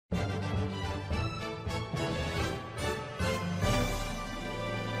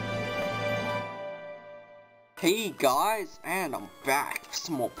Hey guys, and I'm back for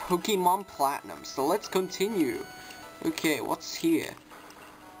some more Pokemon Platinum, so let's continue. Okay, what's here?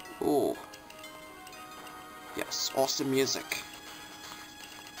 Oh. Yes, awesome music.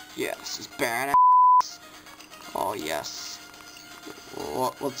 Yeah, this is badass. Oh yes.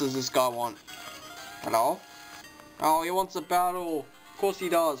 What does this guy want? Hello? Oh, he wants a battle. Of course he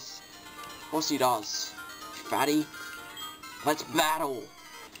does. Of course he does. Fatty. Let's battle.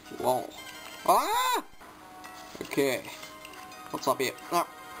 Whoa. Ah! Okay. What's up here?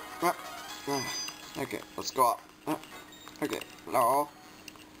 Okay, let's go up. Okay, no.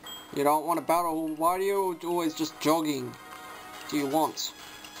 You don't want to battle? Why are you always just jogging? Do you want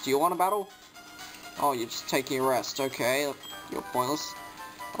a battle? Oh, you're just taking a rest. Okay, you're pointless.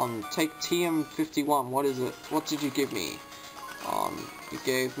 Take TM51. What is it? What did you give me? You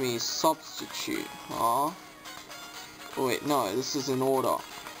gave me substitute. Huh? Oh, wait, no, this is in order.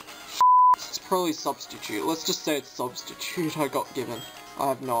 It's probably substitute. Let's just say it's substitute I got given. I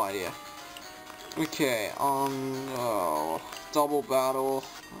have no idea. Okay, double battle.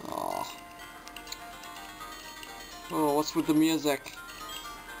 Oh, what's with the music?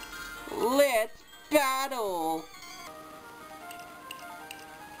 Let's battle!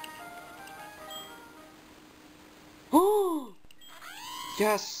 Oh!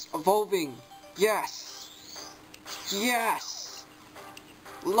 Yes, evolving. Yes. Yes.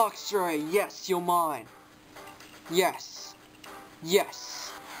 Luxray, yes, you're mine. Yes.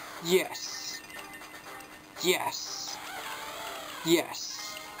 Yes. Yes. Yes.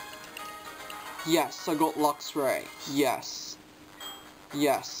 Yes. Yes, I got Luxray. Yes.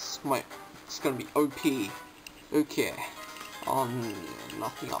 Yes. It's gonna be OP. Okay.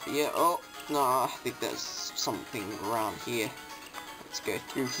 Nothing up here. Oh, no, I think there's something around here. Let's go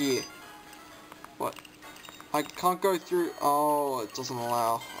through here. What? I can't go through. Oh, it doesn't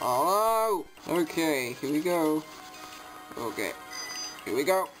allow. Oh no! Okay, here we go. Okay, here we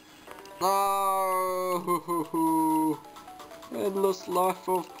go. No! Endless life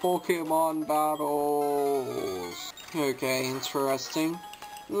of Pokemon battles. Okay, interesting.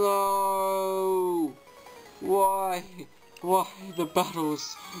 No! Why? Why the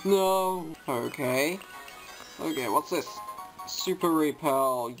battles? No! Okay. Okay, what's this? Super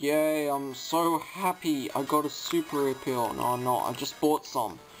Repel. Yay, I'm so happy I got a Super Repel. No, I'm not. I just bought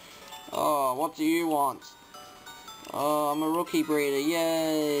some. What do you want? I'm a rookie breeder.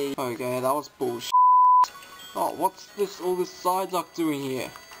 Yay! Okay, that was bullshit. Oh, what's this? All this Psyduck doing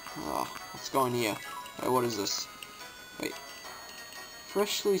here? Let's go in here. Hey, what is this? Wait.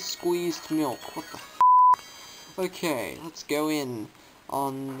 Freshly squeezed milk. What the f? Okay, let's go in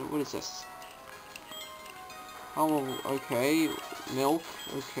on... What is this? Oh, okay. Milk.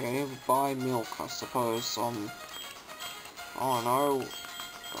 Okay, buy milk, I suppose. I don't know.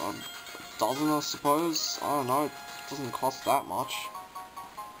 A dozen, I suppose. I don't know. It doesn't cost that much.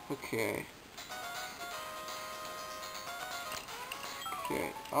 Okay.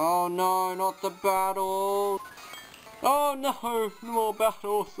 Okay. Oh no, not the battle! Oh no, no more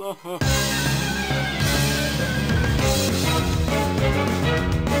battles!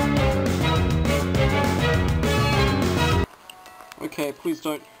 Okay, please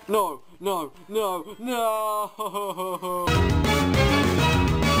don't. No, no, no, no!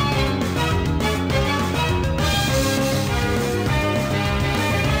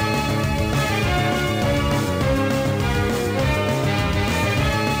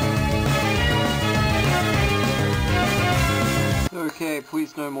 Okay,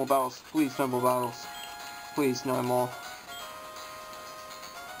 please no more battles. Please no more battles. Please no more.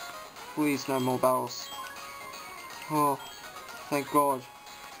 Please no more battles. Oh, thank God.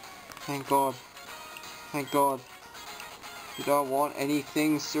 Thank God. Thank God. You don't want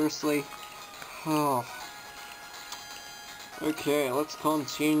anything, seriously? Oh. Okay, let's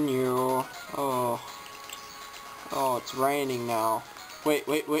continue. Oh. Oh, it's raining now. Wait.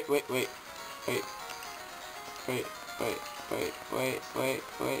 Wait. Wait.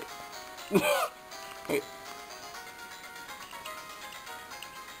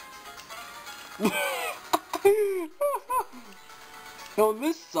 On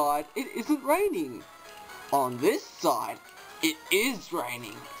this side, it isn't raining. On this side, it is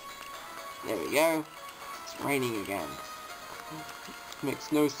raining. There we go. It's raining again.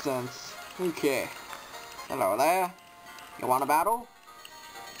 Makes no sense. Okay. Hello there. You want a battle?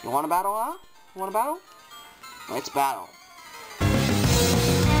 You want a battle, huh? You want a battle? Let's battle.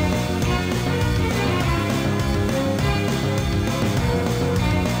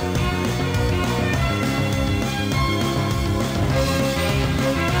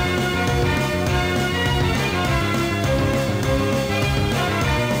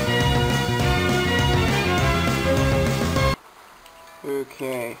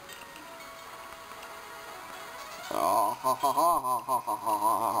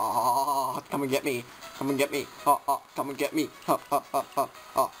 Come and get me. Come and get me. Come and get me.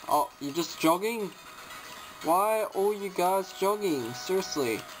 Oh, you're just jogging? Why are all you guys jogging?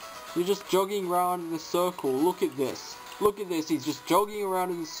 Seriously. You're just jogging around in a circle. Look at this. Look at this. He's just jogging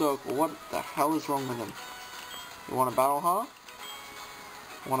around in a circle. What the hell is wrong with him? You want a battle, huh?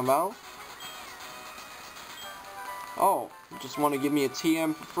 Want a battle? Oh, you just want to give me a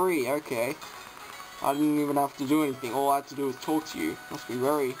TM for free. Okay. I didn't even have to do anything. All I had to do was talk to you. Must be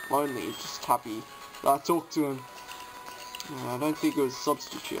very lonely. Just happy that I talked to him. I don't think it was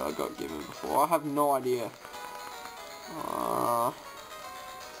substitute I got given before. I have no idea.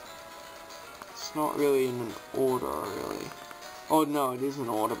 It's not really in an order, really. Oh no, it is an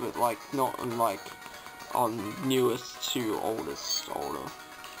order, but like not in like on newest to oldest order.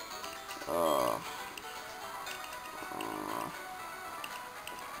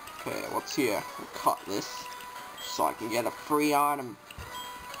 Okay, what's here? I'll cut this so I can get a free item.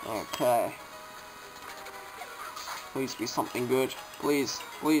 Okay. Please be something good. Please,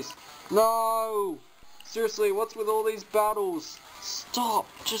 please. No! Seriously, what's with all these battles? Stop!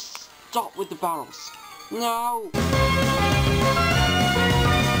 Just stop with the battles. No!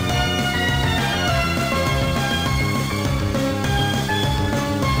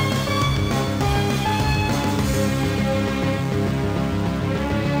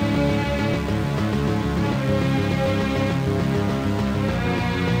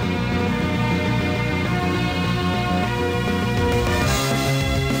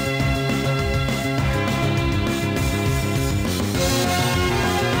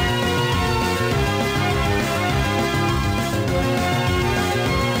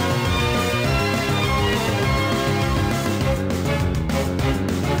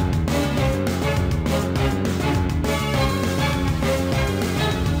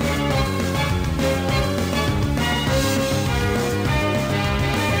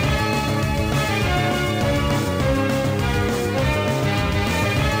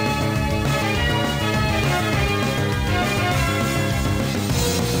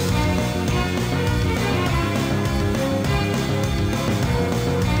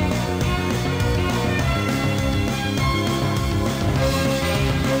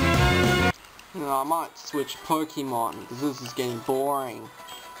 I might switch Pokemon, because this is getting boring.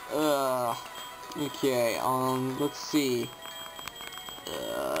 Okay, let's see.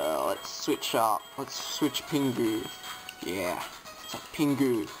 Let's switch up. Let's switch Pingu. Yeah, it's a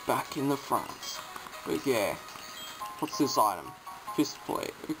Pingu back in the front. Okay, what's this item? Fist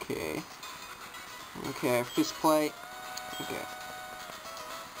plate, okay. Okay, fist plate. Okay.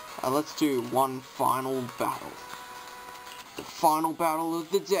 Let's do one final battle. The final battle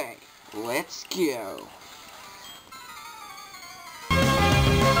of the day. Let's go.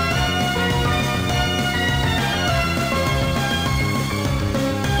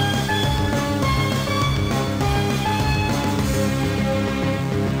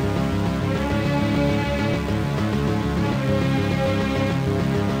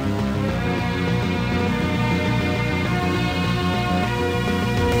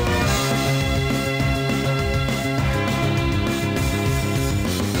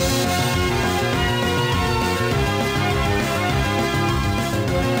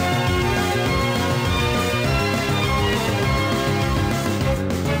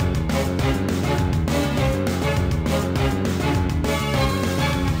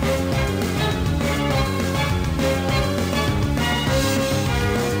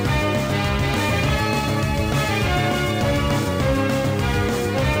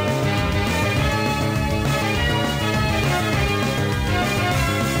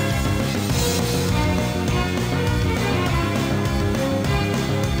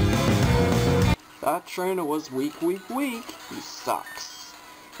 That trainer was weak. He sucks.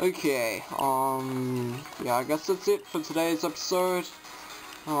 Okay, yeah, I guess that's it for today's episode.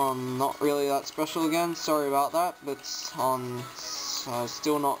 Not really that special again, sorry about that, but,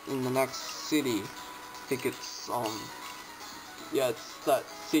 still not in the next city. I think it's, yeah, it's that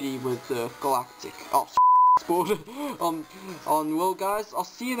city with the galactic, sport. Well guys, I'll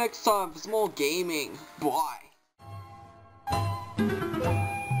see you next time for some more gaming. Bye.